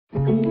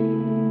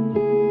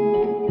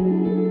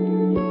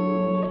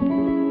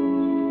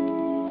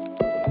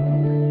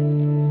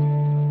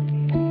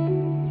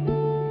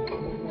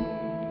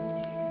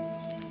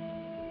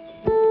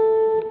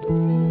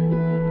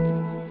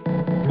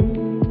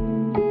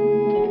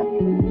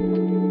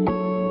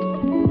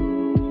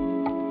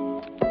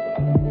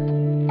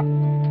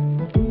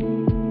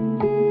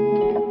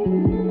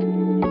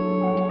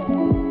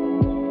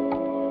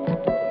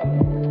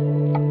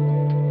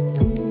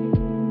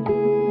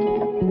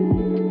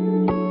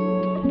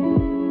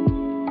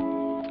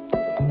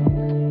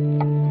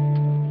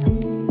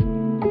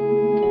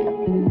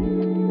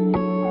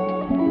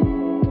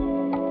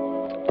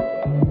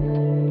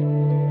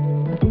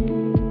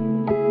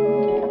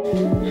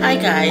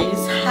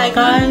Hi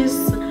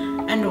guys,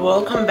 and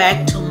welcome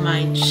back to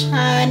my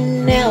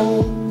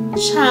channel.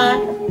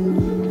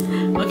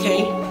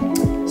 Okay,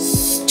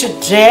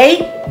 today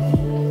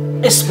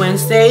is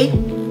Wednesday,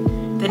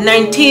 the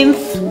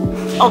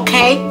 19th.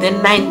 Okay, the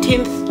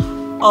 19th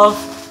of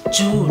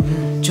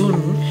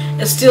June.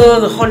 It's still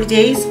the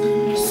holidays,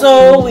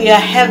 so we are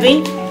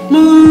having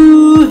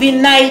movie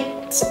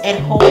night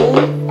at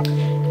home.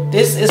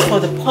 This is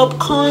for the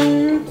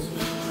popcorn.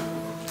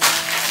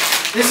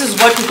 This is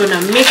what we're gonna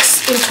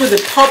mix into the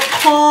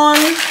popcorn.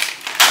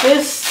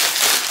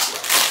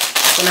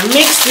 Gonna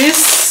mix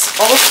this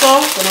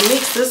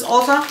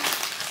also.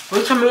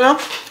 Wait a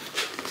minute.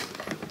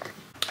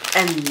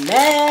 And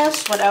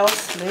that's what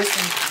else.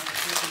 Listen,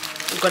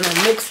 we're gonna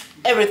mix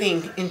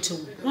everything into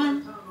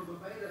one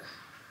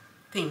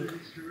thing.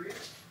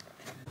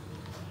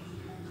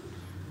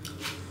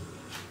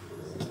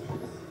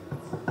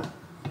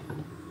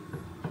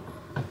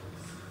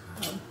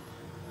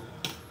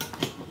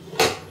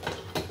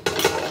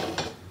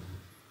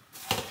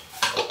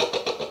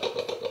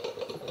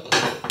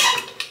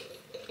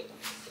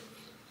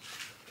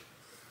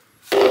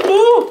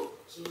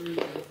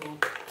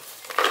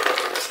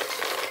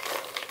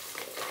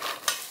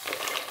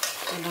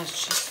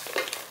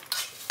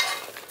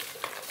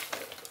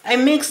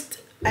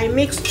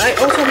 I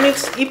also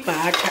mixed the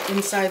butter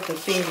inside the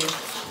thing.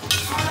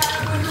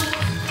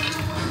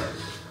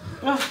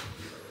 Oh.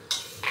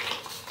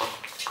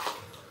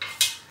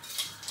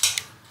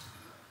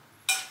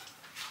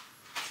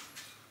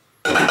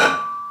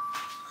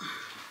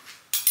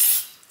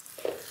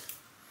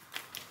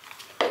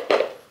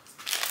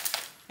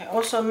 I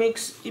also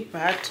mix the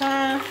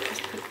butter.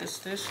 Let's put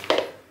this.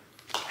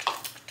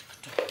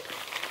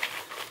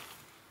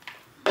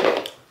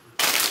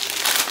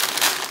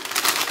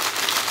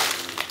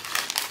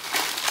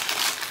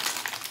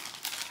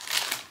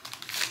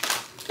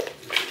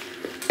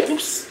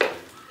 Oops.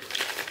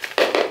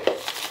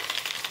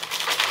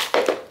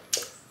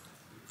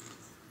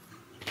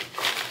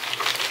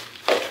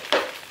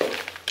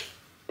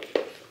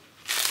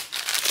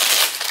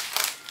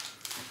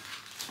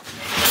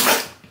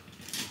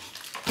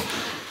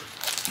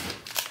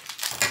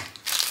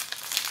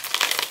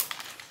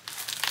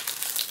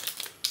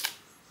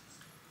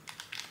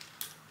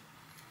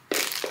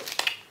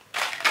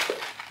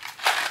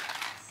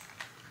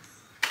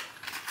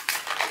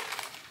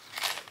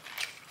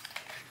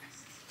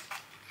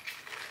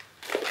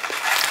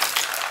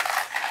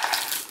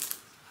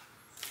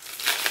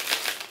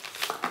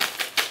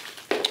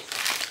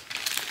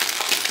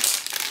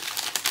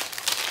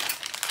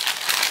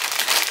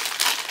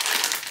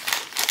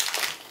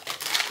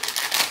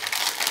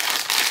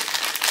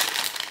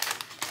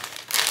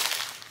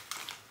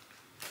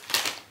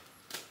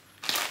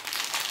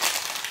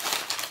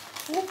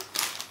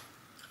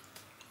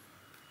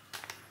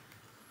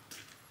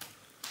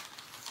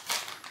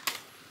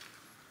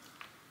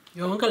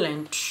 Jonge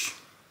lunch.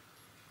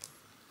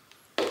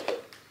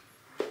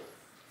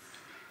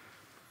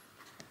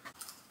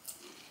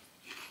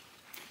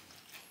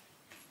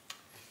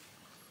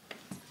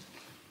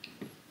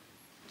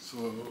 So,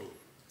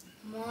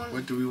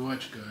 what do we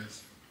watch,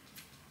 guys?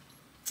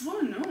 Oh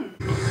no.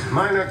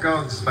 Minor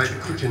gods by the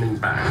kitchening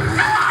bag.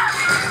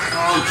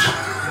 Ouch!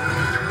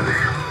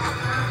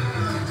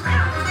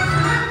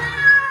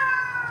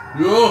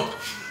 Yo!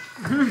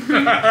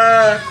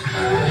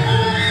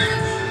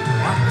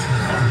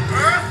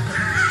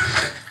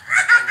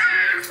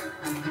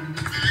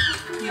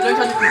 You learned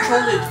how to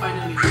control it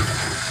finally.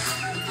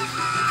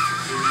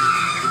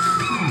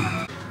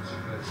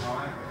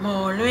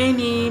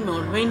 Molweni.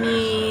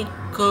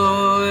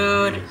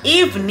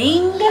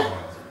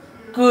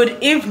 Good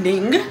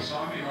evening.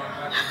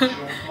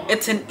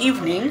 It's an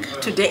evening.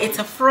 Today it's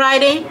a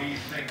Friday,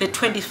 the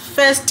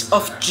 21st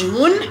of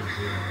June.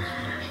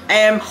 I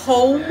am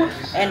home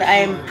and I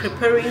am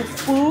preparing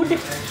food.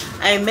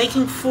 I am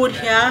making food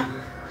here,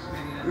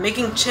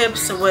 making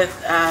chips with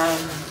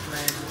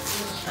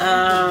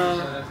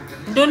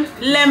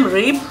lamb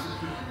rib.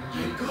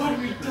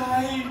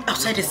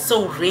 Outside it's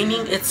so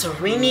raining. It's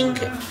raining,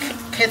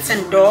 cats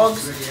and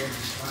dogs.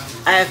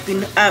 I've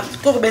been up.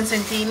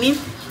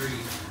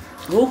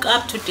 Woke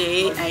up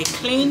today. I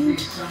cleaned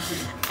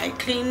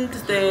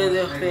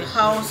the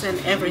house and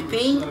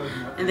everything,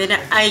 and then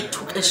I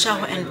took a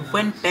shower and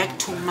went back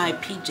to my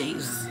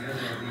PJs.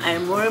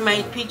 I'm wearing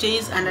my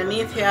PJs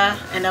underneath here,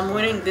 and I'm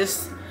wearing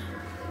this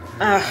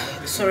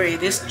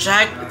this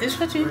jacket. This,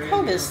 what do you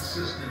call this?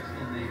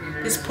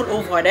 This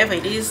pullover, whatever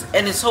it is,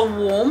 and it's so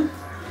warm.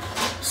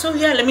 So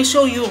yeah, let me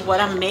show you what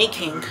I'm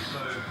making.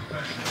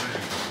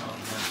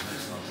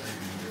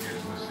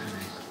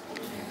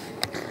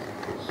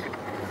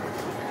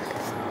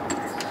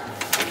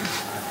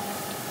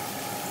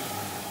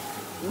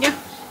 Yeah,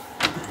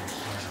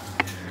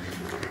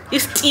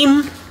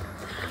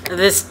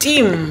 the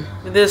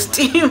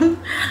steam.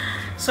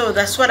 So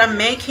that's what I'm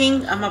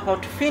making. I'm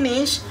about to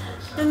finish,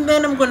 and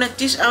then I'm gonna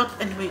dish out,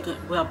 and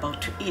we're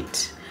about to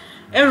eat.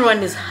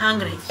 Everyone is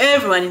hungry.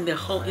 Everyone in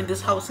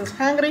this house is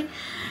hungry,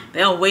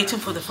 They are waiting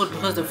for the food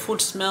because the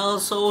food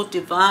smells so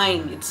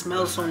divine. It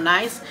smells so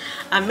nice.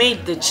 I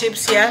made the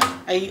chips here.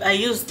 I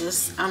use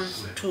this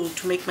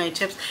to make my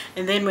chips,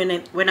 and then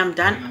when I'm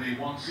done,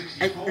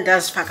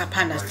 does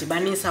fakapandas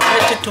dibanisa. I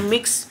wanted to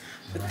mix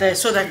with the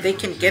so that they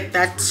can get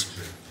that,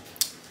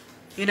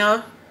 you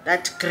know,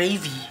 that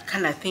gravy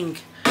kind of thing.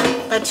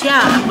 But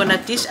yeah, I'm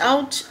gonna dish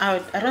out. I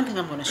don't think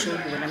I'm gonna show you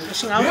when I'm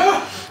dishing out.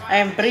 I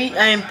am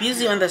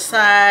busy on the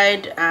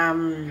side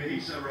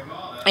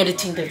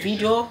editing the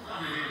video.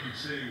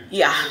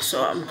 Yeah,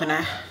 so I'm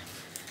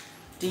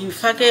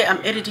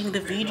editing the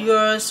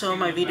video, so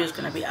my video is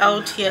gonna be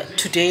out here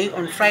today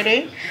on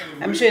Friday.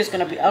 I'm sure it's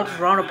gonna be out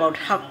around about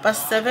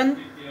 7:30.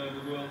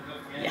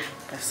 Yeah,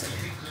 that's it.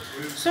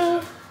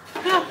 So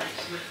yeah,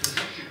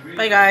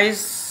 bye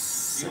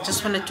guys. I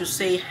just wanted to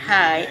say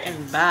hi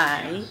and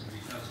bye.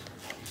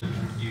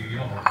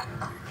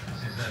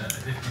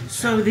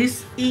 So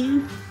this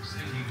is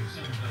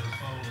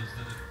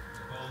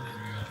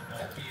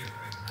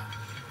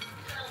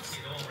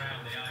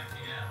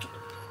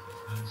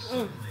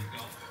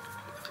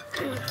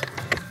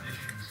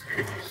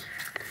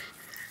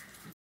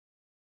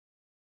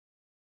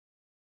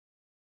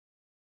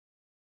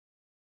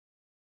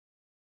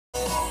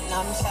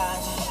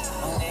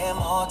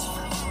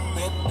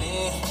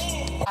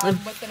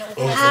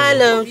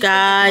hello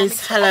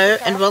guys, hello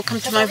and welcome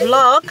to my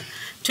vlog.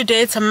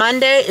 Today it's a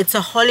Monday, it's a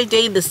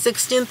holiday, the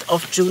 16th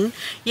of June.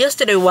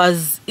 Yesterday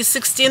was the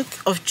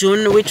 16th of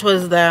June, which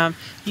was the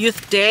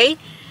youth day.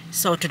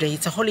 So today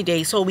it's a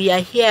holiday, so we are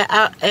here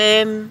at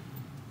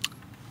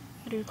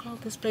what do you call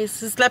this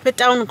place? It's like a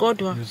town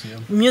Godwa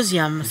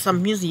museum,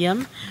 some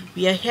museum.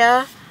 We are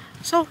here,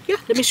 so yeah,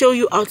 let me show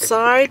you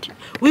outside.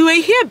 We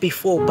were here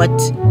before, but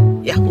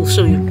yeah, we'll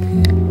show you.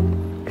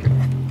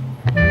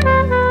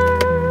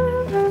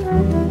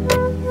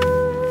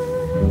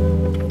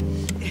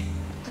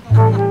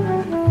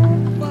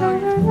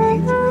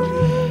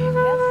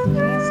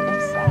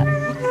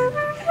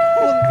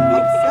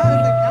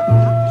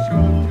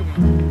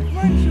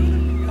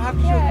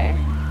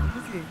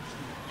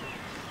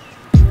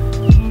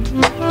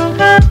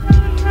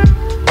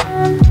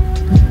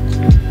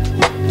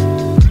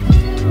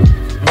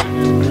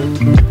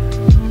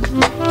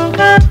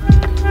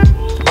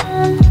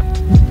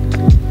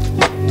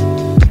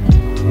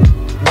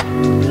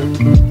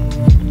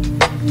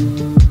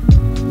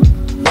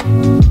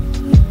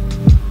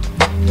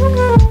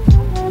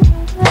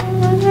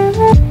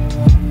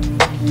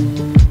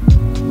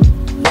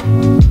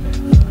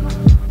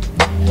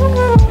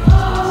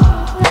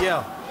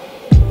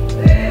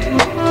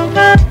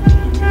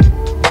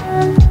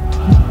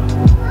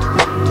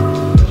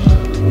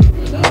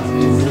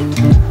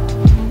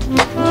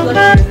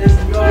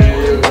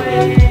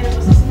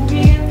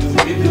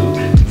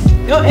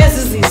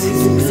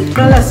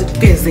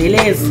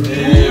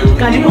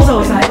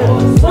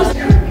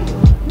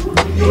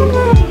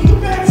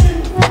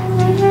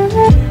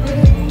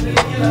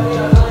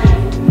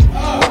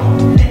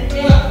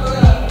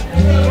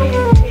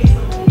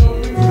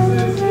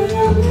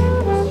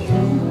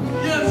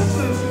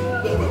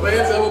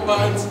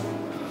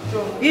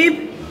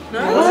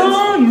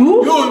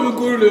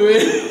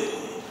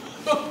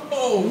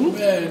 Oh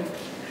man.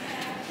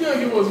 Yeah,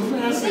 he was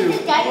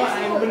massive.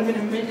 I would have been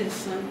a minute,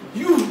 son.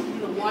 You.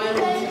 The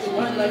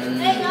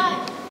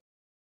wildlife.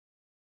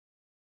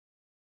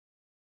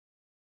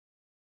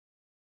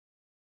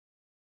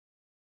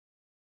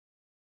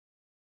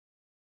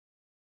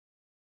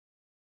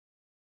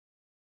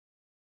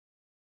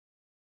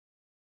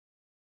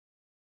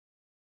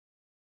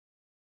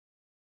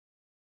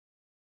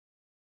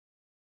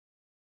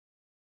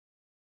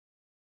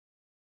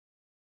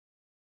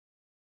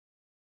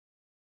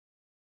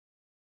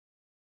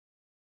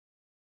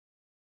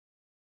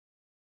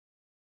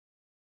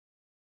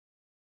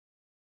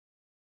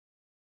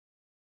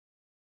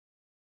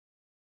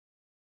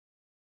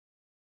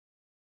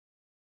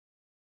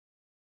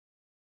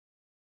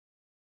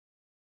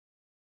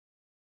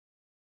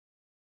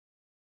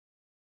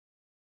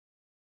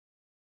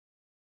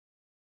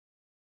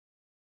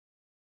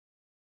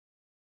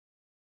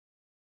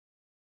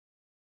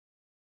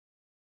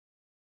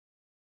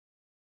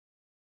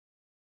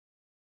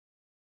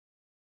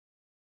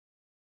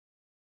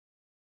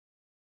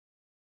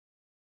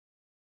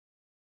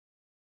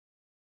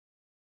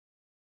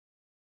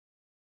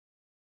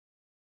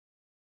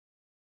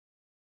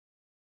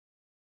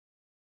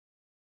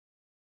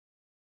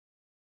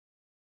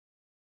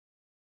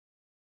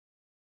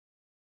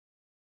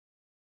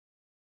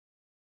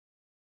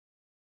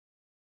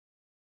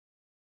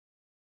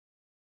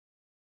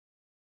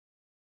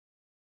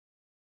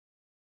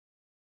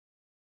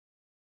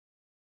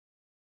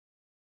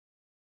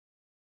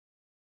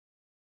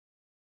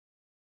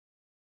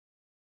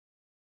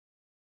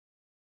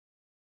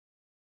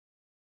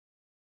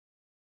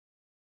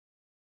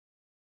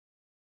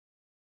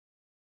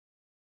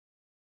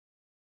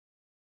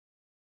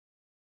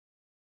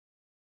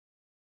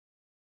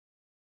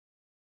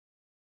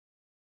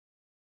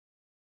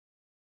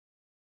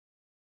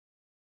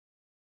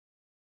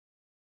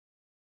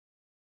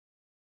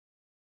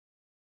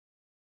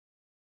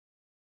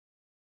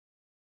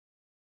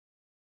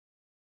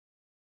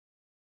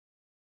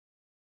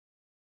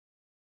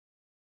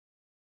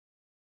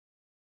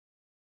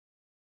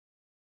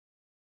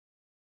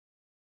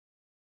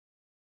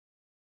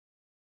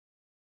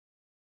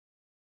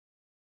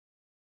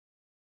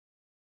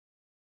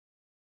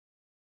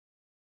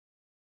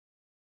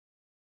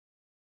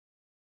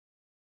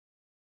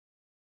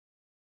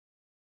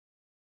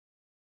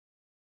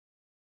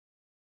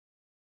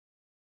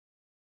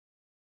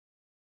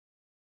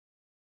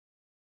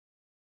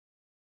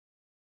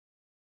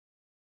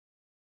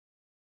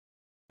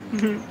 My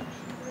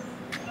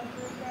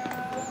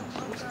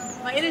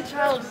inner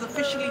child is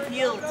officially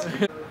healed.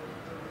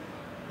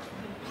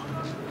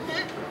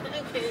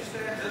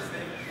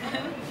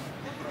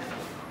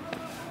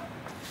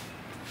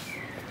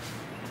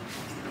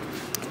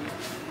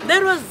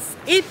 That was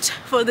it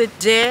for the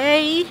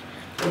day.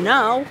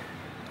 Now,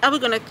 are we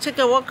gonna take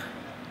a walk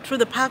through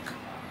the park?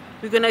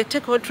 We're gonna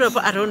take a walk through the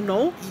park. I don't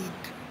know.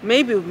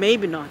 Maybe,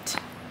 maybe not.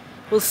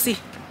 We'll see.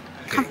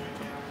 Come.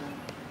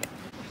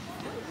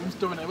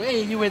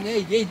 Hey, you went,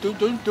 hey, don't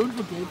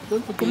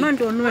forget. Come on,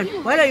 don't run.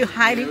 What are you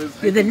hiding?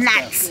 You're the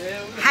nuts.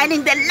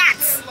 Hiding the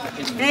nuts.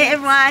 Hey,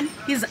 everyone.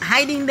 He's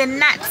hiding the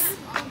nuts.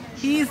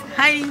 He's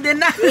hiding the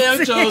nuts.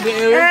 I'm trying to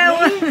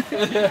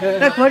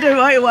Like, why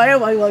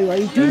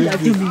you doing that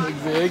to me?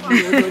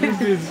 Exactly. What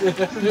is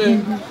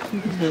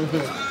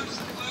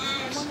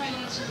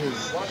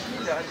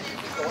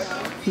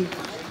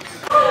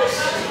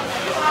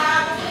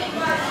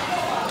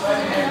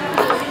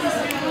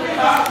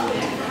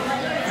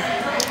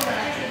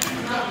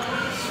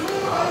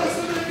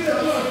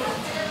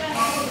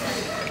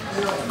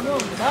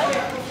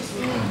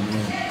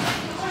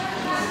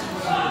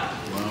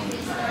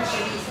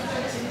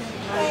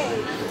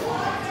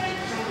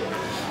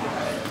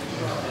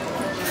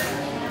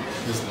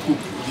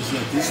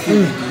this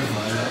thing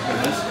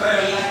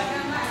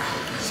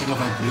it's like a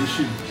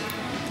vibration.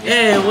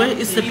 Yeah, where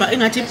is the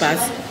ingati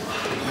bus?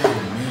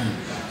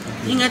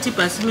 Ingati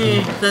bus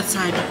me that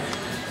side.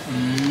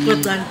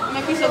 Good one.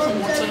 My piece of some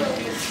water.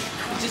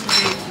 Just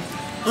wait.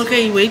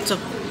 Okay, wait. So,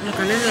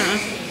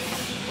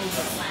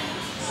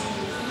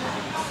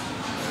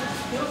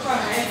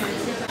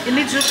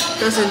 Electric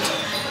doesn't.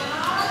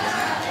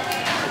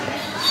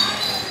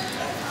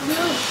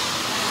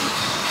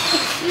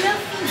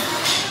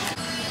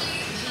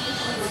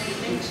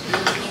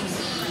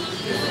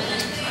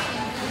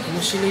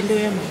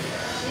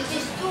 This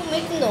is to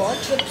make no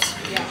chips.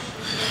 Yeah.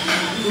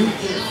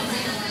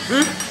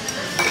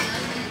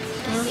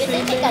 It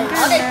take a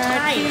lot of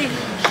time.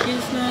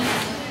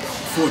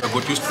 Food, I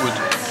got used to it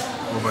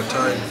over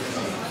time.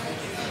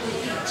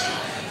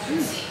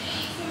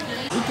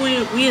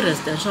 We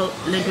residential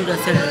legal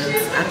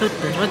settlements. I thought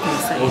that's what you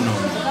said. Oh no.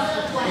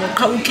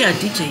 Okay, a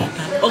DJ.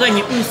 Okay,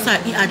 you usa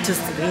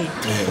artist there.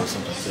 Yeah,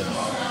 sometimes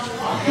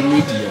yeah. The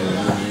media,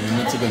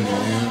 not even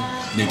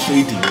the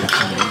trading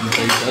actually.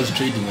 It does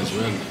trading as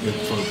well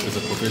as a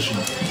profession. I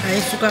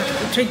forgot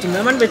trading.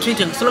 I'm not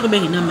trading. So long as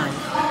I'm money.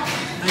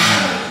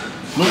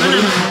 No,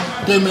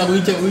 tell me like we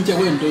went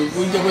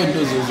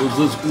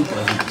those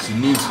Ubers. You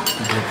need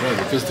to drive.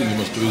 The first thing you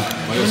must do is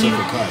buy yourself a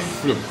car.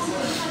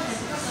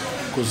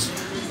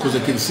 Because I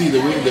can see the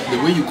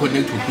way you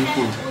connect with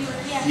people.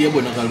 Yeah,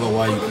 but not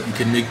why you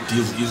can make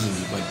deals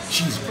easily. But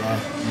jeez, bro,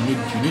 you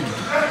need to.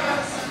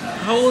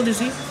 How old is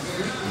he? No,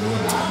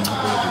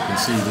 you can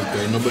see that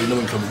guy. Nobody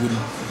can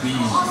be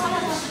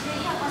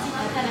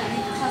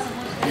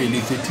early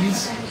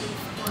 30s,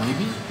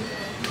 maybe.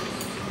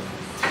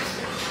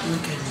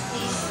 Okay.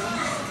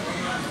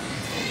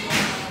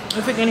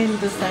 If we can in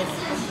this side.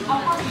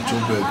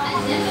 Joburg.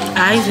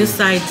 This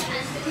side.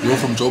 You're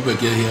from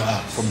Joburg,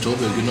 yeah. From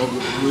Joburg, you know,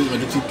 we're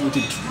going to do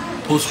it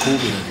post-COVID, I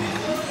think.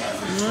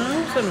 No,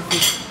 sort of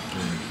good.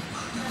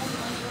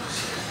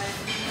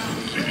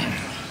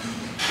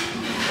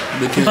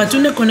 But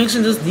you know,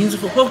 connection just needs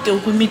for hope they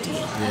will meet.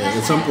 Yeah,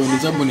 at some point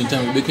in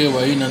time, we became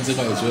why in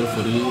Anseka as well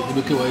for the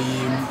became why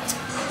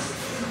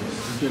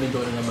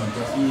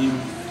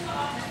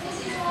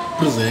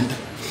present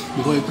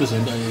because he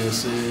present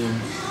as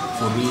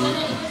for the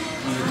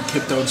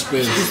Cape Town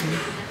Spurs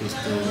was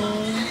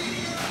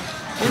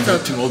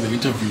conducting all the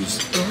interviews.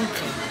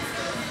 Okay,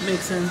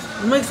 makes sense.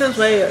 It makes sense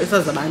why it's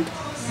as a band.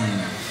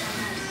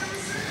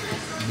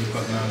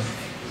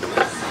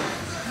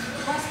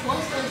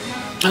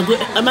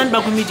 A man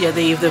back in media,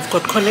 they've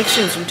got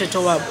connections with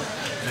Tetowab.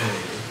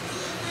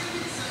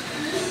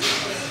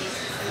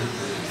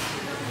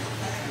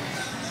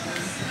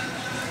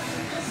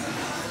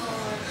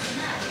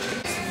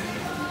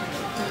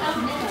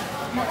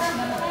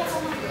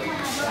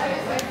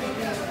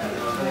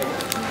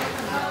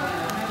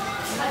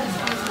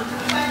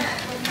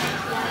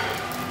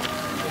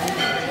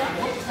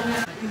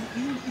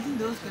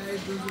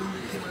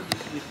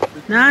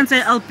 Nancy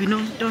Alpino.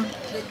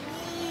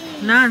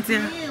 Nancy.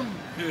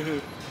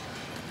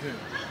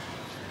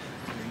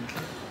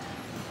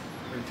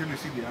 Until you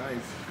see the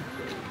eyes.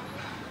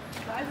 The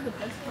eyes are the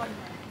best part.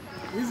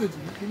 Is it?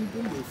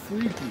 They're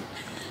freaky.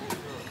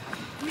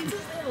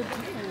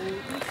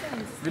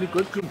 Very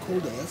good,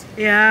 cold eyes.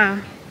 Yeah.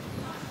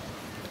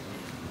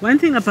 One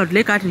thing about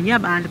Lake Garden, yeah,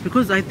 band,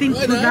 because I think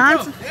to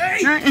dance.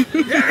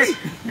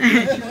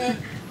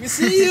 We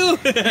see you.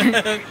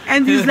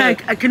 And he's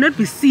like, I cannot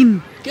be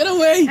seen. Get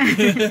away.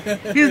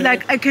 He's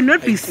like, I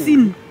cannot be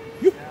seen.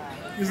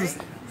 This is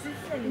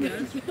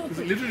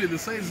literally the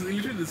size,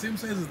 literally the same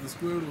size as the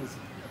squirrels.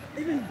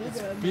 Even bigger.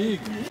 It's big.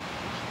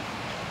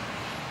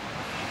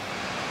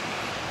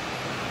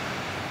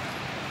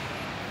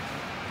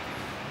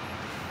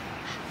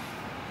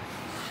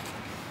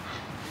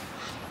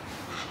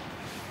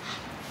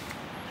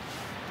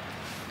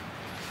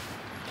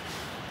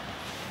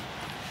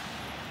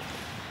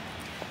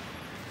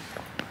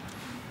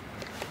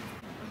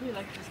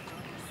 really like this garden.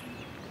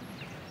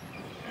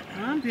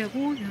 Ah, we are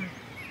good.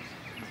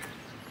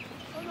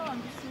 Oh no,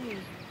 I'm just saying.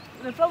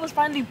 The flowers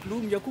finally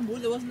bloomed.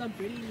 There wasn't a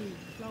barely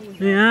flowers.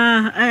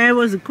 Yeah, I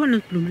was a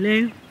corner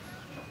bloom.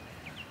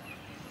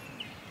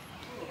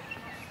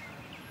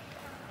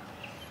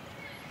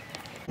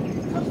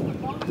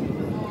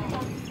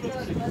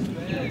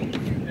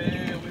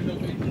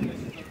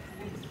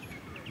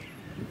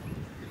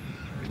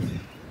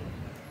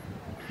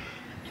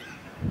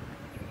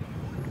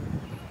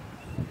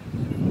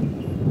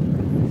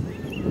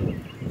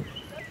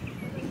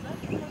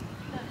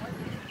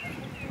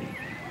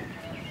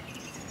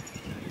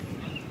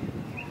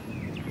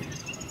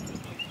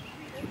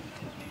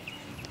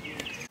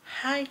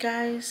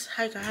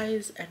 Hi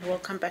guys, and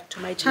welcome back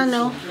to my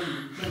channel.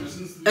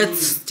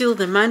 It's still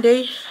the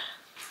Monday.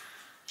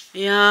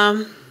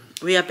 Yeah,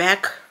 we are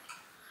back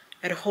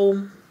at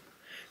home.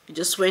 We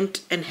just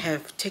went and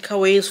have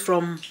takeaways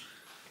from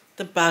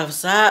the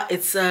bazaar.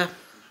 It's the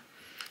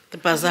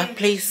bazaar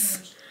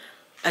place.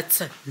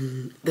 It's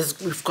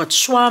we've got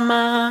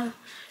shawarma.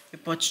 We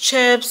bought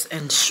chips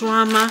and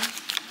shawarma.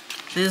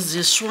 There's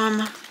the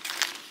shawarma,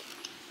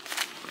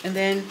 and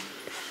then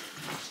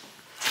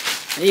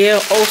here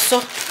also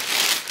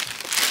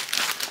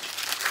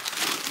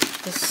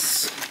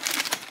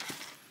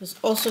there's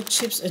also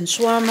chips and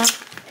shawarma,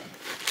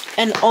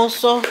 and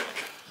also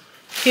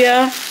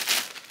here,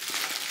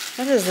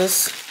 what is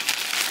this?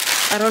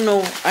 I don't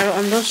know.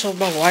 I'm not sure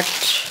about what.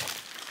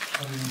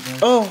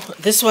 Oh,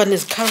 this one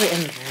is curry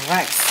and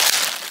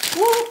rice.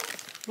 Woo!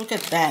 Look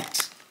at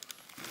that.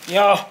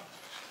 Yeah,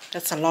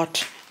 that's a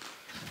lot.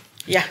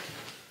 Yeah,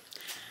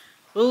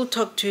 we'll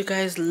talk to you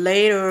guys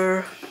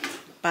later.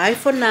 Bye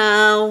for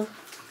now.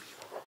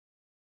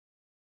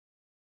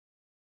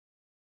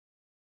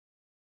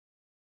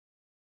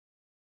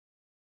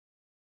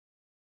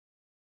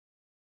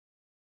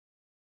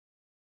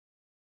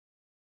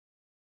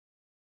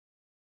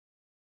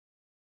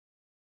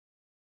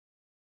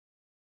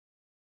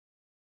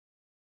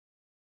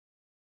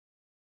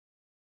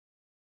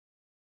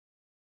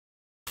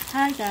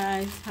 Hi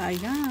guys,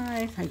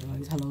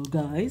 hello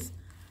guys.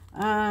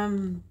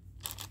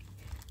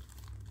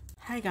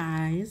 Hi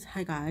guys.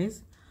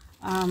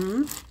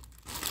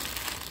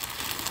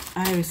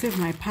 I received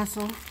my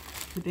parcel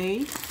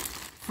today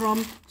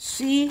from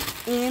Shein.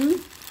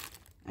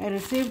 I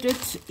received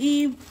it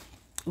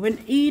when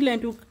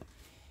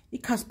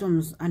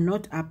customs are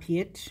not up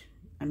yet.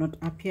 And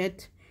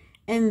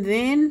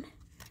then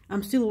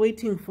I'm still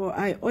waiting for.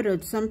 I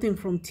ordered something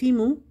from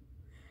Temu.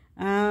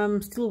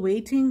 I'm still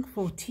waiting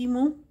for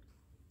Temu.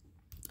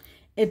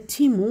 At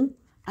Temu,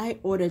 I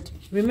ordered.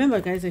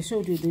 Remember, guys, I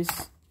showed you this.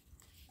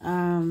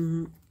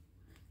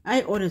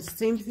 I ordered the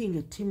same thing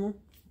at Temu.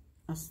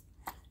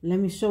 Let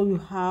me show you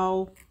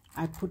how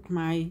I put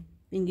my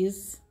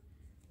thingies.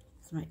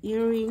 It's my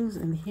earrings,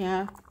 and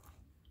here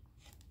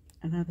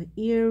another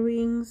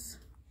earrings,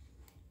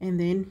 and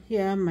then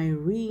here my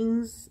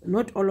rings.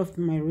 Not all of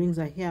my rings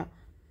are here.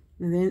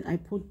 And then I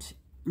put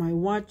my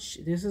watch.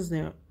 This is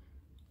the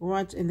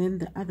watch, and then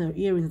the other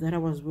earrings that I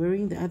was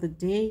wearing the other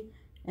day,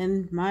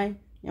 and my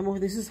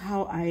this is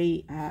how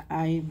I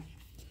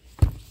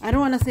don't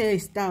want to say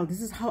style.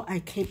 This is how I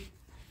keep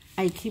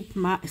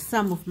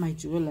some of my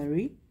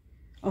jewelry.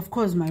 Of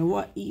course, my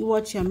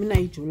watch, I'm in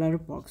a jewelry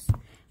box,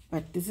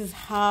 but this is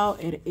how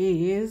it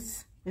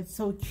is. It's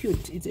so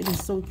cute. It is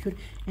so cute,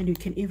 and you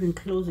can even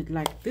close it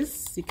like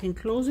this. You can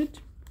close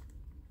it.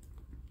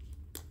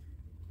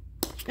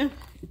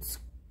 It's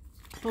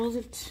close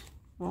it.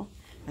 Well,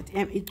 but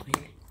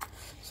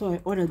so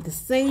I ordered the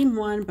same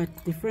one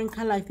but different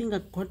color. I think I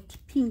got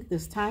pink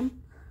this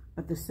time,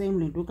 but the same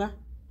lenduka.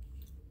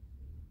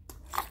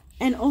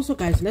 And also,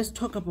 guys, let's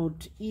talk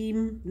about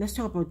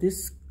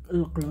this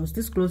gloss.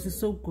 This gloss is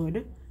so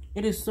good.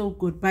 It is so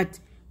good, but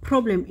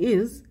problem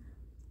is,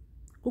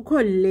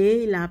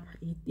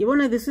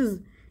 this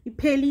is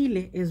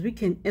as you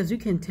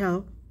can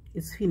tell,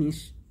 it's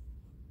finished.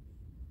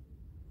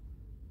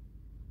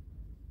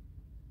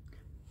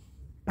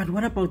 But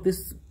what about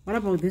this?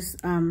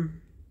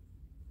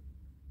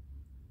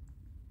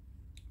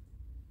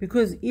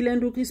 Because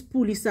this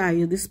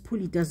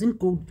pulley doesn't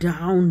go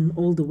down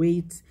all the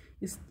way.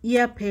 It's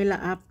up.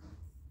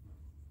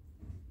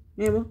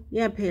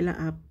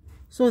 Up.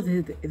 So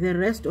the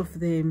rest of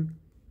the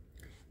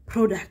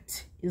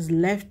product is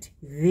left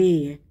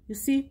there. You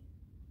see,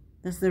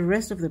 that's the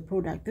rest of the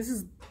product. This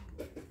is,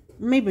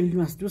 maybe you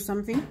must do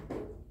something.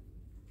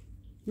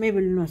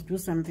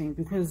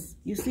 Because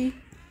you see,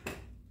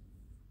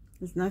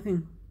 there's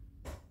nothing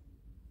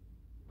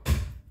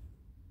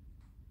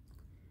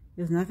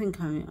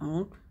coming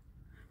out.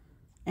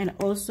 And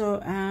also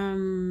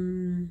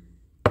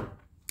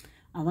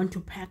I want to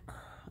pack.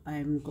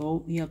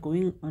 We are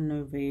going on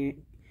a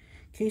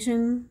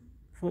vacation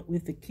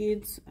with the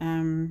kids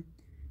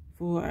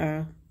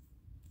for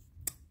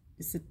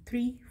it's a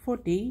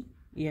 3-4 day,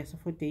 yes,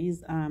 4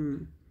 days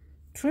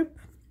trip.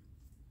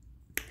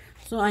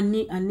 So I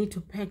need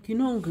to pack. You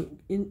know,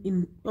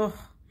 in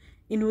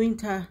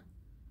winter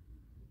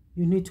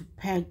you need to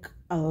pack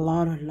a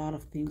lot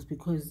of things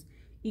because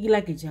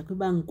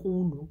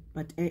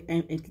but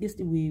at least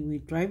we're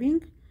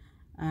driving,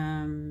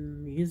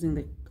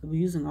 we're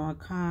using our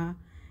car,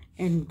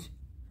 and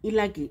you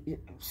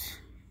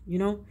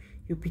know,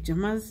 your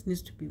pajamas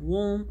needs to be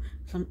warm.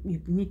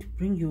 You need to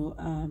bring your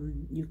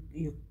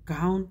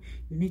gown,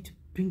 you need to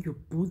bring your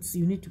boots,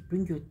 you need to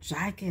bring your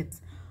jackets.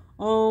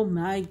 Oh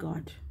my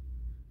god,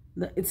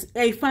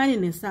 I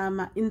find in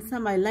summer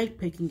I like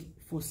packing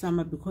for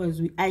summer because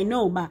I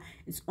know but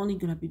it's only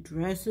gonna be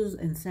dresses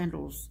and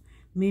sandals,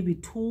 maybe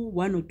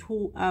one or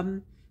two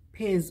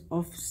pairs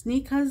of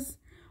sneakers.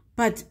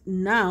 But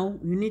now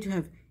you need to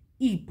have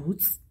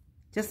boots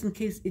just in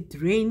case it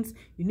rains.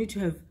 You need to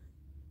have,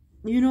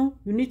 you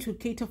need to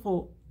cater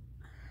for,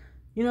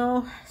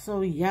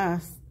 so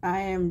yes,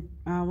 I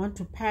want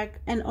to pack.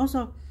 And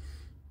also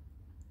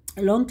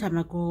a long time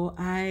ago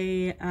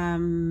I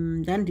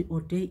done the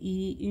order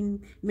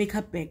in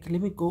makeup bag.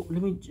 Let me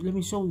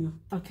show you.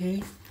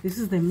 Okay, this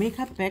is the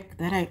makeup bag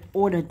that I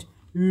ordered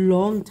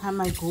long time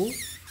ago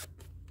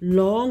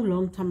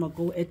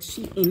at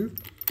Shein.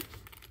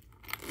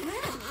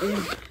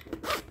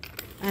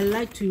 I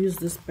like to use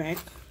this bag.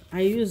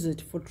 I use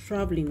it for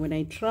traveling. When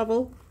I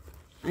travel,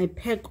 I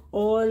pack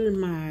all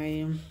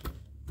my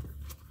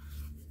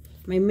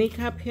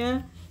makeup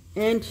here,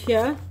 and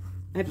here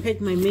I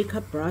pack my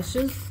makeup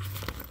brushes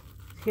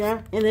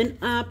here, and then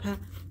up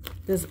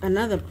there's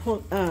another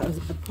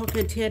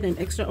pocket here, an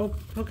extra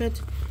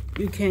pocket.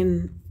 You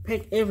can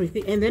pack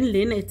everything, and then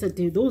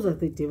those are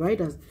the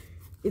dividers.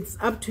 It's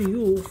up to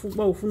you.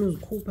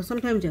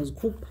 Sometimes just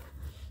coop,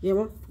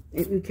 you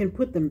can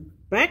put them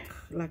back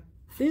like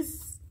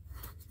this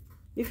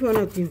if you want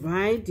to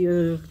divide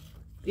your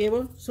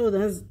so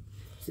that's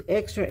the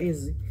extra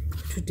easy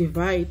to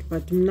divide.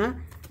 But now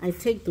I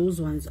take those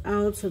ones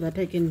out so that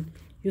I can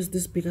use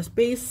this bigger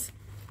space.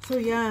 So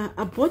yeah,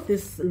 I bought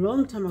this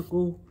long time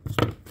ago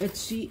at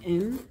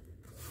Shein,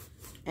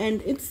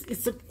 and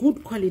it's a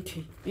good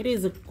quality. It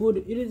is a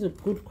good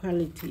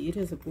quality. It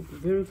is a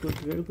very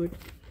good,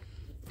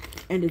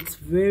 and it's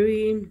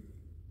very,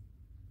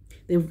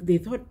 they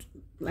thought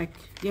like,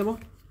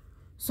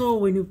 so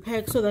when you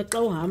pack, so that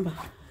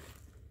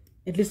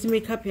at least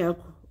makeup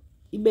yakho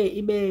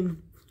ibe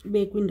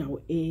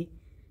kwindawo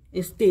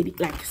a steady,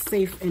 like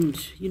safe, and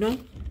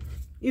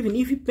even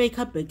if you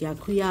makeup bag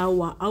yakho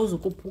yawa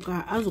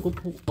awuzokophula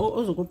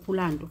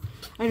nto.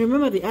 I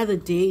remember the other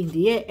day in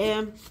the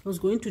air I was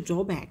going to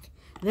Joburg,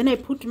 then I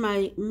put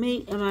my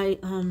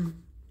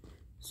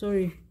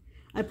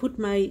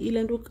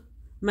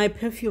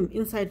perfume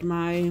inside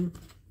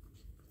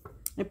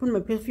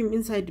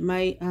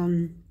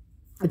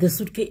the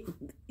suitcase,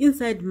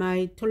 inside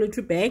my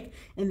toiletry bag,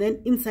 and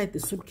then inside the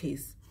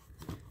suitcase.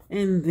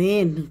 And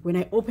then when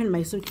I opened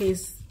my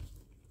suitcase,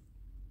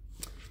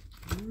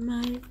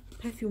 my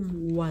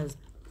perfume was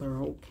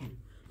broken.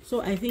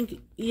 So I think,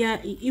 yeah,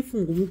 if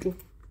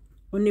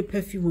only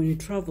perfume, when you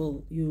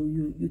travel,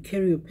 you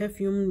carry your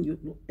perfume,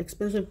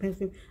 expensive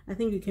perfume, I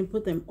think you can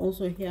put them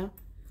also here.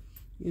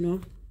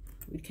 You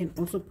can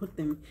also put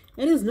them.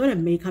 It is not a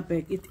makeup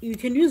bag. You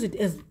can use it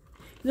as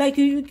like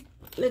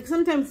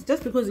sometimes,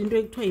 just because you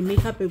do a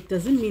makeup bag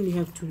doesn't mean you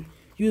have to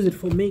use it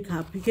for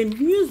makeup. You can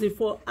use it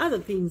for other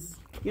things,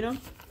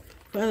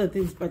 for other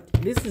things. But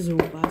this is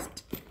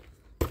robust,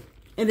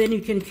 and then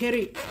you can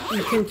carry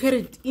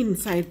it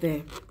inside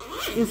the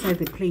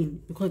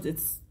plane, because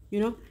it's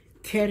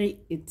carry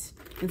it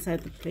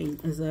inside the plane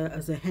as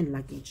a hand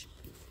luggage.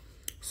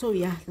 So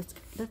yeah, that's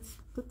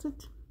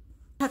it.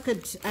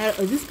 Package.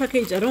 This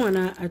package, I don't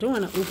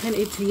wanna open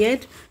it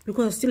yet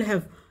because I still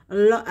have a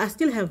lot. I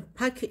still have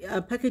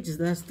packages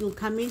that are still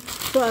coming.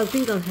 So I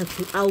think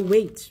I'll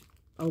wait.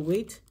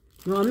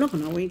 No, I'm not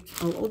gonna wait.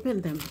 I'll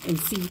open them and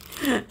see,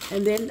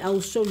 and then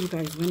I'll show you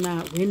guys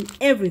when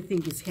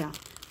everything is here,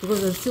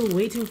 because I'm still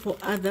waiting for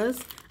other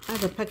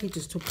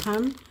packages to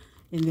come,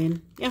 and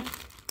then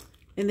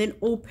and then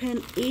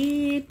open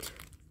it.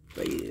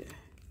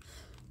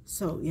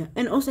 So yeah,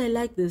 and also I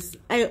like this.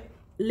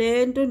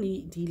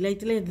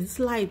 This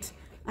light,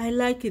 I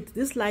like it.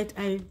 This light,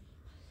 I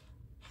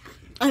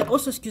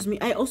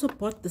also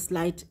bought this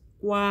light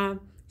qua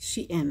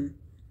Shein.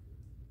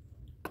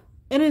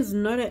 It's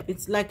not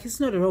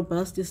a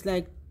robust, it's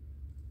like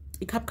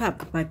a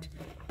cup, but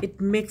it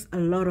makes a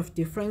lot of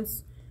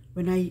difference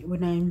when I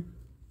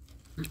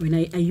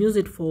use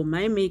it for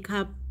my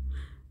makeup.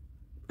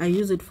 I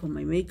use it for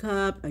my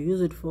makeup. I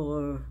use it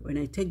for when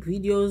I take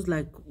videos,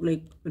 like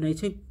when I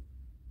take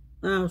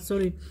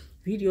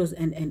videos,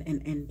 and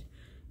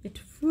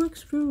it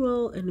works very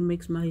well, and it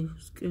makes my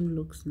skin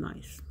looks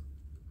nice.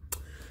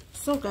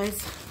 So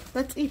guys,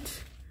 that's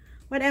it.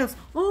 What else?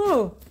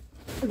 Oh,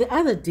 the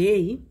other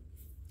day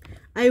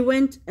I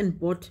went and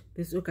bought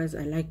this. Oh guys,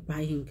 I like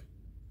buying.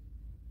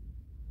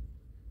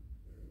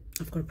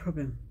 I've got a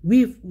problem.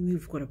 We've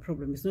got a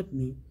problem. It's not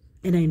me.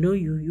 And I know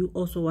you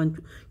also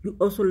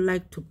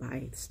like to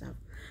buy stuff.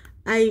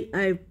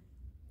 I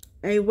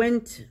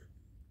went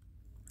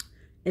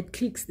at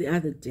Clicks the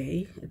other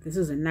day. This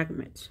is a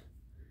Nugget,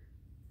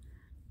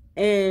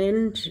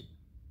 and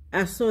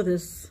I saw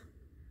this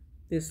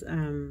this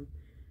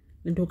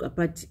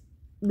but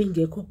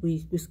bingekho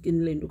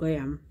kwi-skin le nto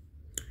yam.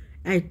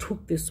 I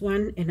took this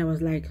one and I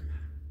was like,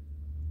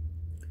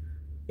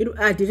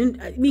 I didn't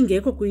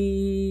bingekho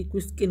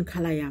kwi-skin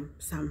color yam.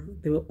 Some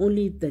they were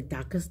only the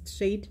darkest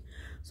shade.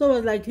 So I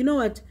was like, you know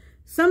what?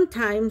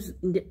 Sometimes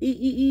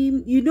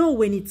you know,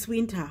 when it's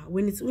winter,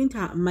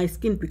 my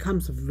skin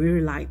becomes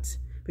very light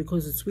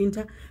because it's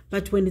winter.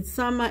 But when it's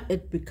summer,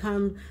 it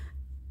becomes,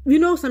 you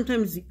know,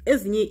 sometimes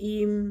as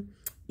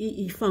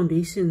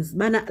foundations,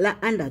 bana la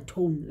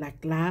undertone,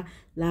 like la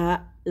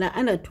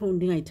undertone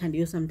thing I tell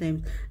you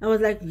sometimes. I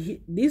was like,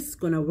 this is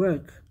gonna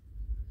work.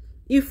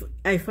 If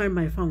I find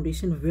my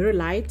foundation very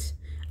light,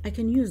 I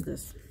can use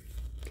this.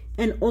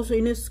 And also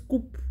in a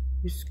scoop,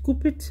 you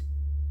scoop it.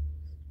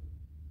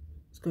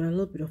 It's got a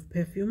little bit of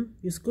perfume.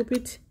 You scoop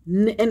it,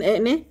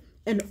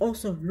 and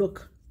also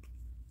look.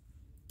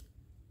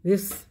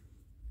 This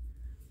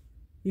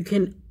I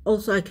can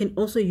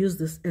also use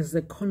this as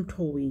a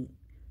contour.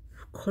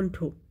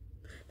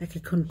 Like I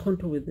can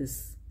contour with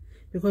this,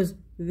 because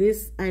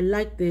this, I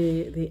like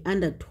the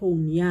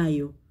undertone.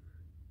 Yayo,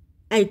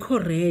 I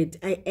correct.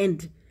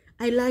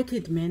 I like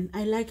it, man.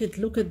 I like it.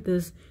 Look at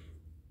this.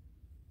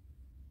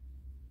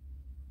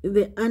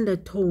 The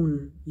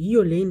undertone.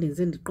 You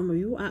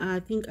I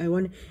think I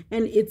want,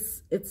 and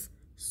it's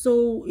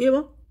so, you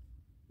know,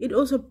 it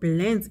also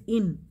blends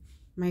in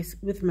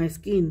with my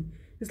skin.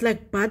 It's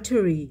like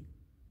buttery.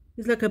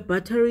 It's like a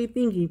buttery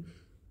thingy.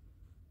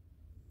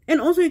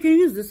 And also you can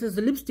use this as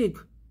a lipstick.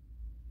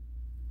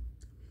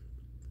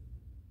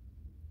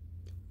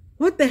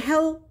 What the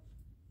hell?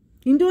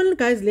 You know,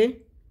 guys,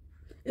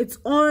 it's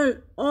all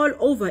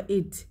over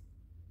it.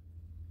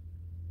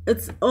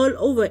 It's all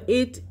over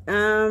it.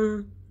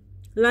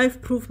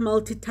 Life proof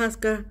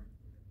multitasker.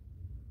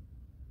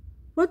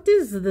 What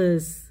is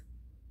this?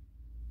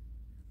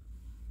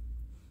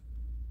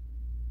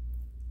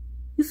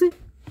 You see,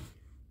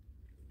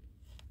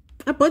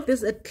 I bought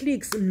this at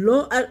Clicks.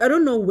 I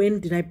don't know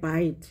when did I buy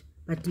it,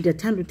 but did I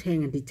turn to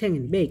tang and the tang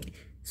and bake.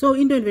 So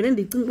in the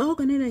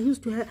end, I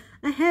used to have,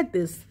 I had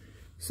this.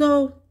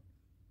 So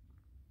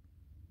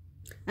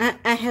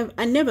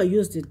I never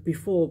used it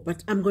before,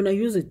 but I'm gonna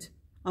use it.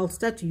 I'll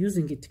start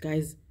using it,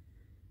 guys.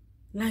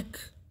 Like,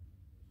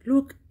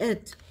 look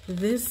at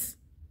this.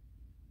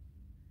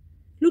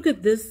 Look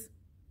at this.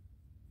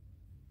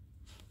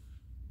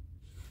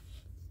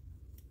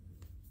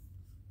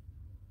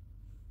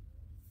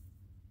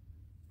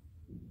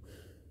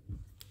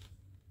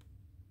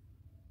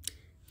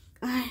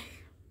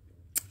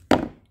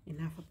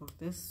 Enough about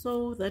this.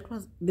 So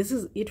this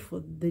is it for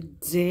the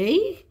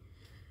day.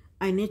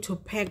 I need to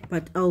pack,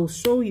 but I'll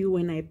show you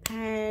when I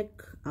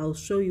pack. I'll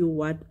show you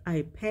what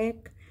I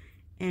pack.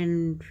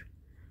 And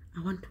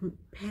I want to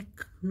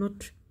pack, I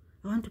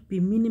want to be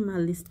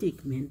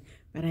minimalistic, man,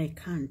 but I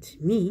can't.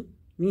 Me,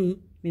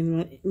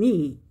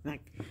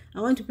 like,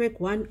 I want to pack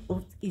one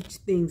of each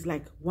things,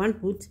 like one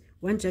boot,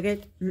 one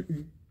jacket.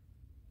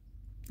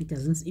 It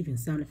doesn't even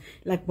sound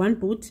like one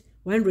boot,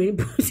 one rain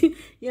boot.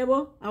 Yeah,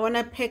 well, I want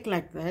to pack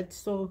like that,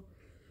 so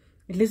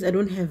at least I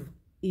don't have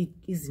it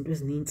isn't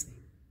was needs.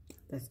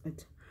 That's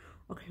it.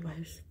 Okay,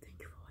 guys,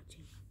 thank you for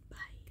watching.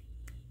 Bye.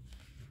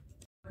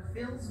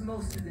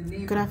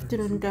 Good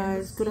afternoon,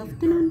 guys. Good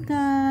afternoon,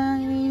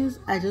 guys.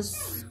 I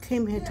just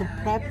came here to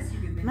prep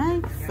my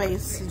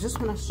face. I just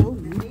want to show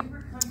you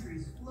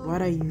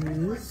what I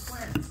use.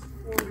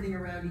 Orbiting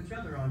around each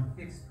other on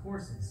fixed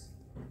courses.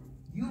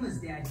 Yuma's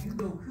dad,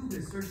 Hugo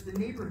Kuga, searched the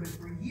neighborhood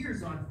for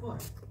years on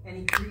foot, and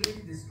he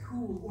created this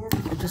cool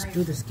orbital. I just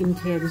do the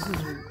skincare. This is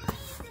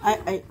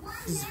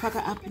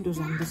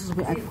this is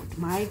where I put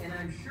my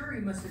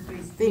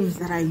things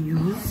that I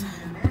use.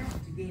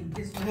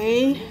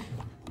 Okay,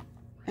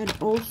 and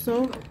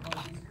also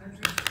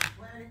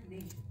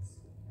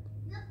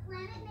The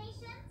planet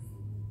nations?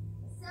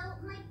 So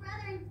my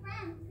brother and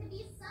friend could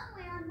be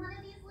somewhere on one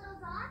of these little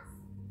dots?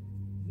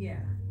 Yeah.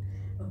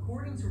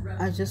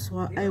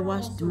 I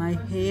washed my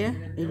hair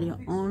earlier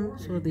on,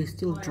 so they're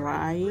still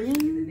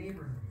drying.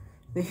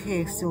 The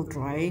hair is still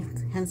dry,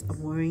 hence I'm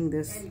wearing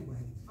this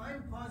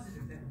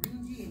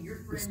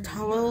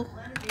towel.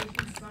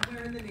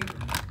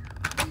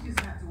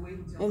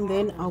 And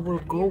then I will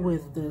go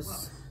with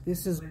this.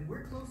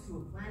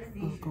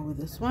 I'll go with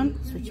this one,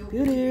 Switch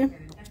Beauty. Okay.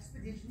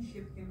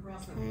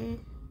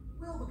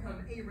 We'll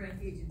become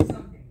A-rank agents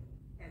someday,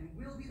 and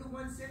we'll be the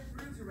ones sent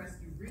through to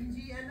rescue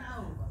Rinji and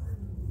Aoba.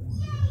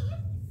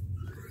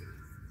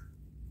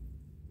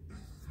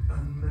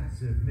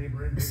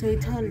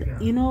 Satan,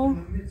 you know,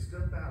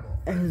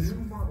 as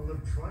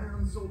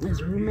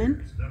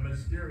women,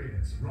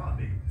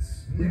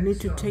 we need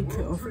to take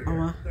care of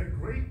our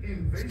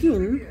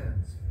skin.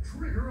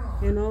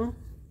 You know,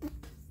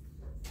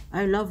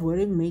 I love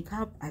wearing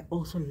makeup. I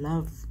also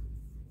love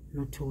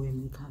not to wear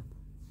makeup.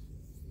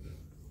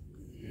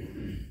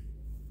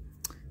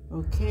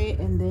 Okay,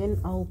 and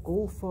then I'll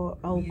go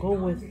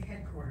with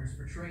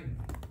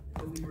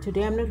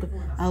today.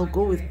 I'll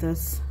go with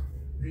this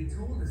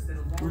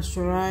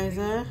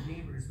moisturizer.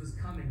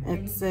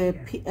 It's a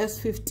PS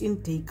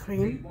 15 day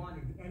cream.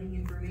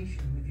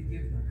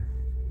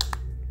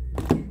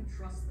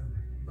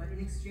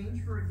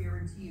 exchange for a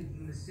guarantee of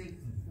Yuma's safety,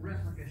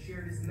 Replica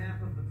shared his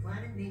map of the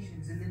planet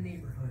nations in the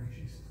neighborhood.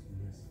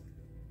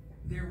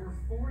 There were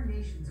 4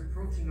 nations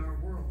approaching our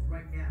world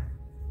right now,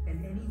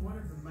 and any one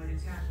of them might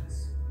attack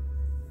us.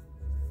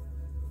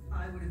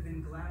 I would have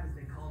been glad if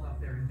they called off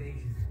their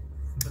invasion,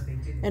 but they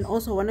didn't. And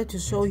also wanted to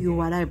show you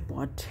what I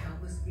bought.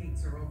 Countless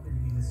gates are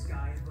opening in the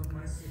sky above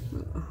my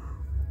city.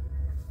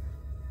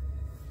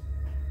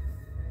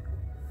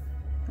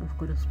 I've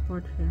got a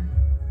spot here.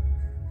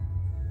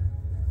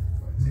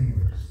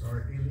 Neighbors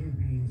are alien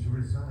beings who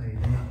reside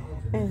in an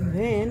alternate And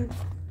dimension.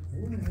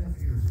 then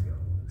 4.5 years ago,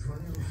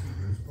 trial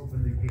seekers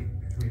opened the gate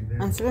between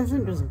their and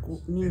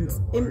 700 means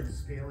and a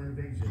large-scale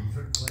invasion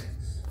took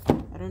place.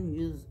 I don't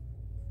use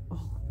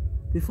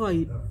before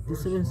I The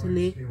first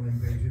disebenzele large-scale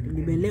invasion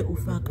libele ended when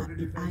the ufaka Border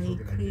Defense i-eye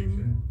cream.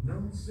 Organization,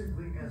 known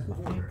simply as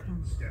Border,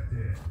 cream. stepped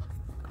in.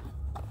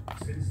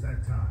 Since that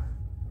time,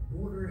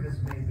 Border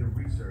has made the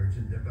research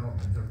and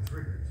development of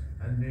triggers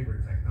and neighbor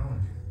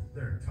technology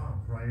their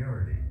top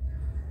priority.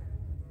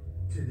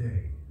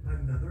 Today,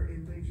 another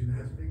invasion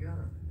has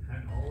begun,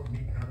 and all of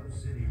Mikado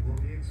City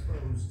will be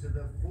exposed to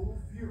the full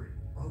fury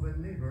of a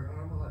neighbor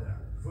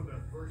armada for the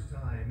first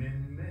time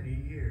in many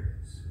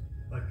years.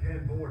 But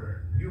can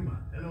Border, Yuma,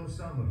 and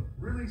Osamu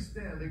really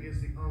stand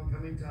against the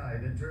oncoming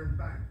tide and turn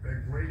back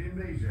the great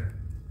invasion?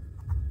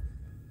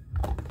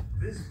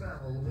 This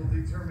battle will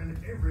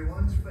determine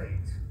everyone's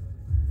fate.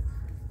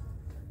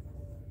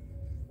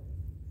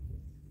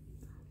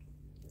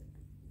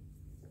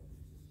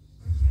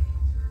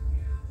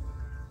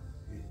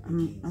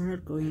 I'm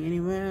not going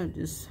anywhere, I'm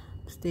just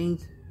staying.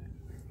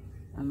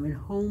 I'm at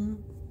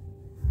home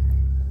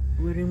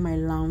wearing my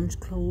lounge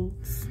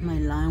clothes, my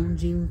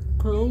lounging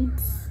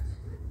clothes.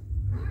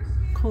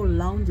 Called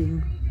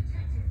lounging.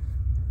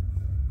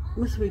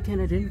 This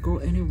weekend I didn't go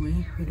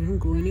anywhere. We didn't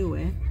go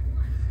anywhere.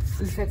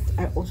 In fact,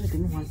 I also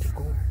didn't want to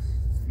go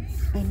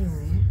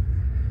anywhere.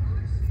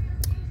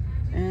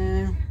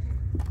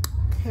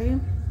 Okay.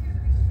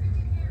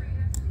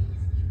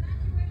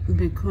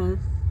 Because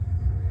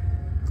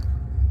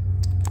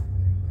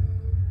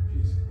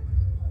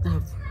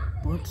I've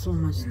bought so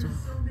much stuff.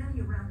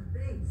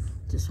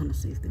 Just want to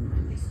save the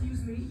money.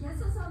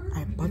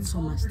 I bought so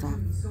much stuff,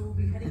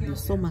 and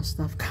there's so much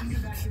stuff coming.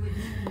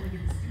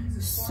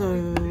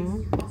 So,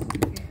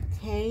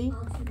 okay,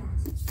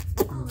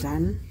 I'm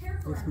done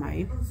with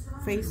my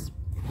face,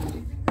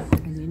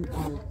 and then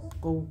I'll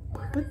go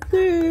with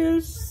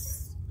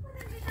this.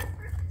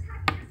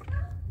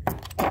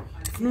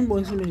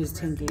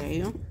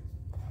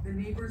 The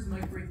neighbors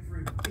might break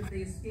through. If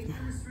they escape the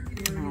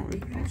restricted area, Now they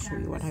can I'll show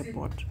you what I attack the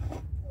bought. city.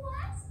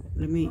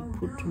 Let me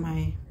put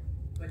my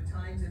But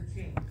times have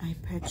changed. eye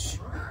patch.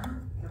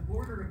 The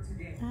border of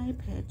today Eye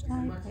patch, is a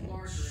eye much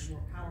larger patch. and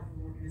more powerful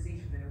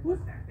organization than it was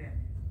back then.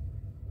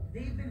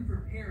 They've been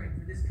preparing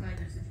for this kind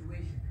of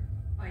situation.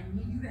 I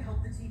need you to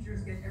help the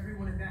teachers get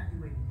everyone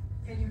evacuated.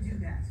 Can you do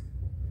that?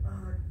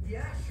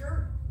 Yeah,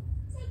 sure.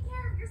 Take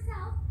care of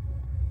yourself.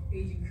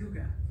 Agent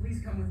Kuga,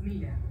 please come with me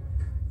now.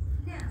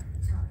 Now,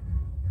 Todd.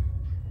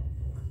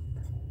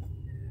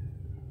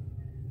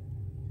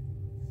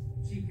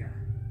 Chica,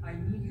 I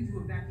need you to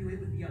evacuate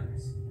with the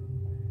others.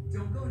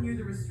 Don't go near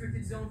the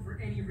restricted zone for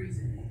any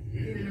reason.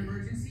 In an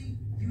emergency,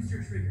 use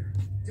your trigger.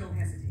 Don't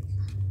hesitate.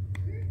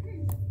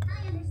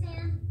 I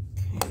understand.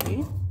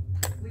 Okay.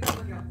 Please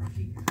look out for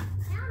Chica.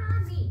 Count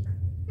on me,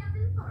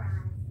 Captain Four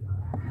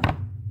Eyes.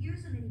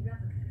 Here's an replica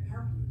to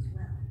help you as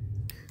well.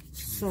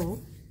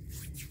 So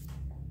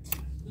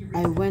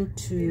I went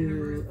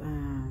to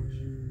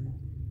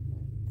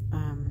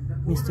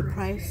Mr.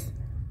 Price.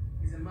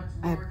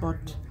 I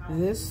bought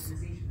this.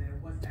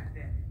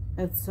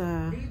 It's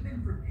They've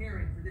been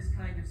preparing for this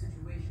kind of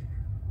situation.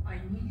 I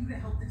need you to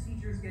help the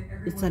teachers get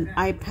everyone it's an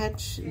eye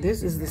patch.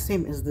 This is the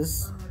same as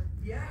this,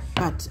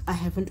 but I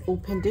haven't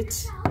opened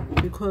it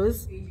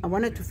because I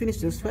wanted to finish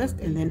this first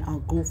and then I'll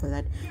go for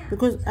that,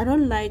 because I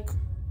don't like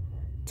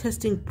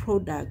testing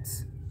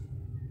products,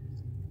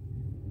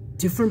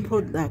 different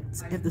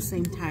products at the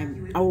same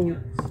time. I will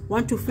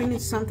want to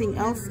finish something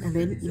else and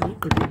then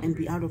illegally and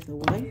be out of the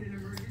way.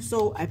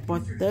 So I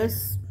bought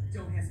this.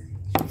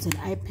 It's an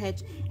eye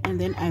patch, and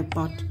then I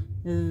bought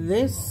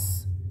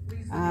this.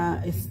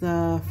 It's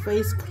the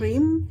face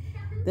cream.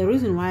 The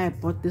reason why I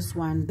bought this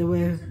one,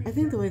 I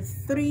think there were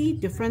 3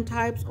 different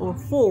types, or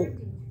 4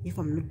 if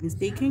I'm not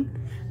mistaken.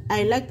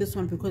 I like this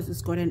one because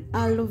it's got an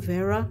aloe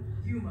vera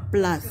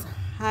plus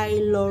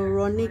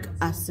hyaluronic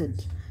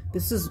acid.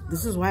 This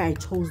is why I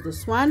chose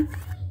this one.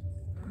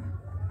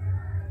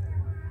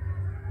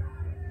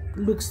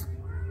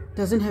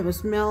 Doesn't have a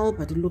smell,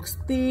 but it looks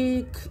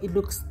thick.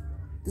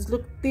 This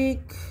look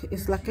thick.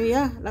 It's like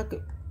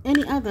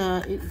any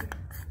other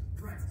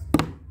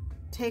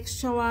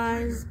texture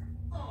wise.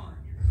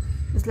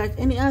 It's like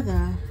any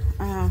other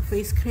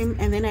face cream.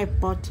 And then I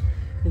bought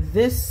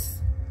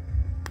this.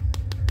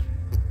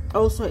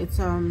 Also, it's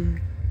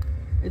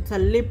a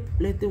lip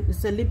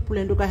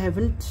blend. Look, I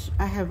haven't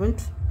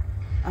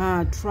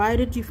tried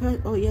it.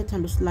 Oh yeah,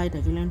 time to slide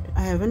again.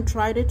 I haven't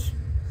tried it.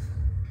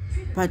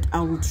 but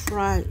I will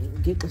try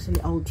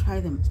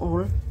them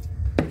all.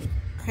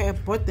 Okay, I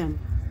bought them,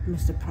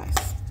 Mr.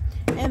 Price.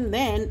 And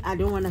then I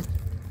don't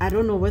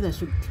know whether I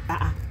should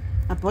I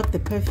bought the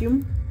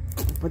perfume.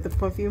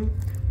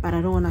 But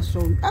I don't want to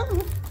show you.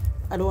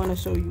 I don't want to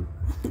show you.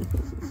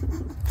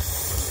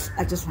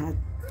 I just want to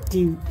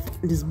do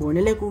this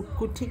bonele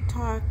go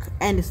TikTok,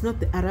 and it's not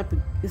the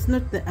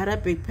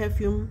Arabic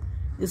perfume.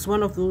 It's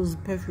one of those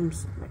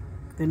perfumes, like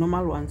the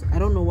normal ones. I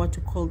don't know what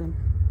to call them.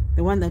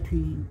 The one that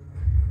we,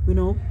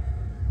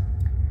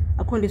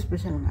 I call it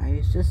special guy.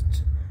 It's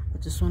just, I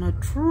just want to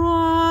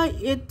try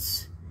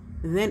it.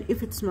 Then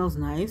if it smells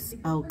nice,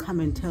 I'll come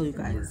and tell you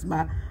guys.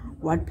 But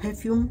what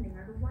perfume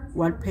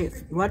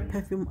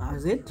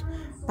is it?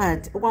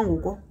 But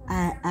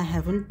I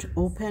haven't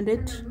opened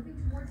it.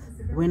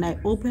 When I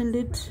opened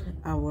it,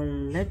 I will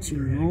let you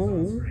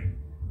know.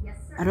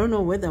 I don't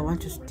know whether I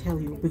want to tell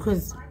you,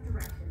 because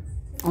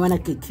I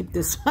want to keep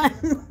this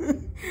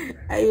one.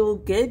 I will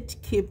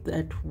keep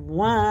that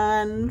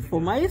one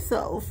for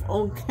myself.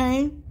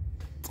 Okay,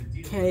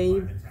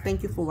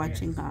 thank you for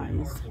watching,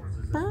 guys.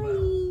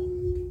 Bye.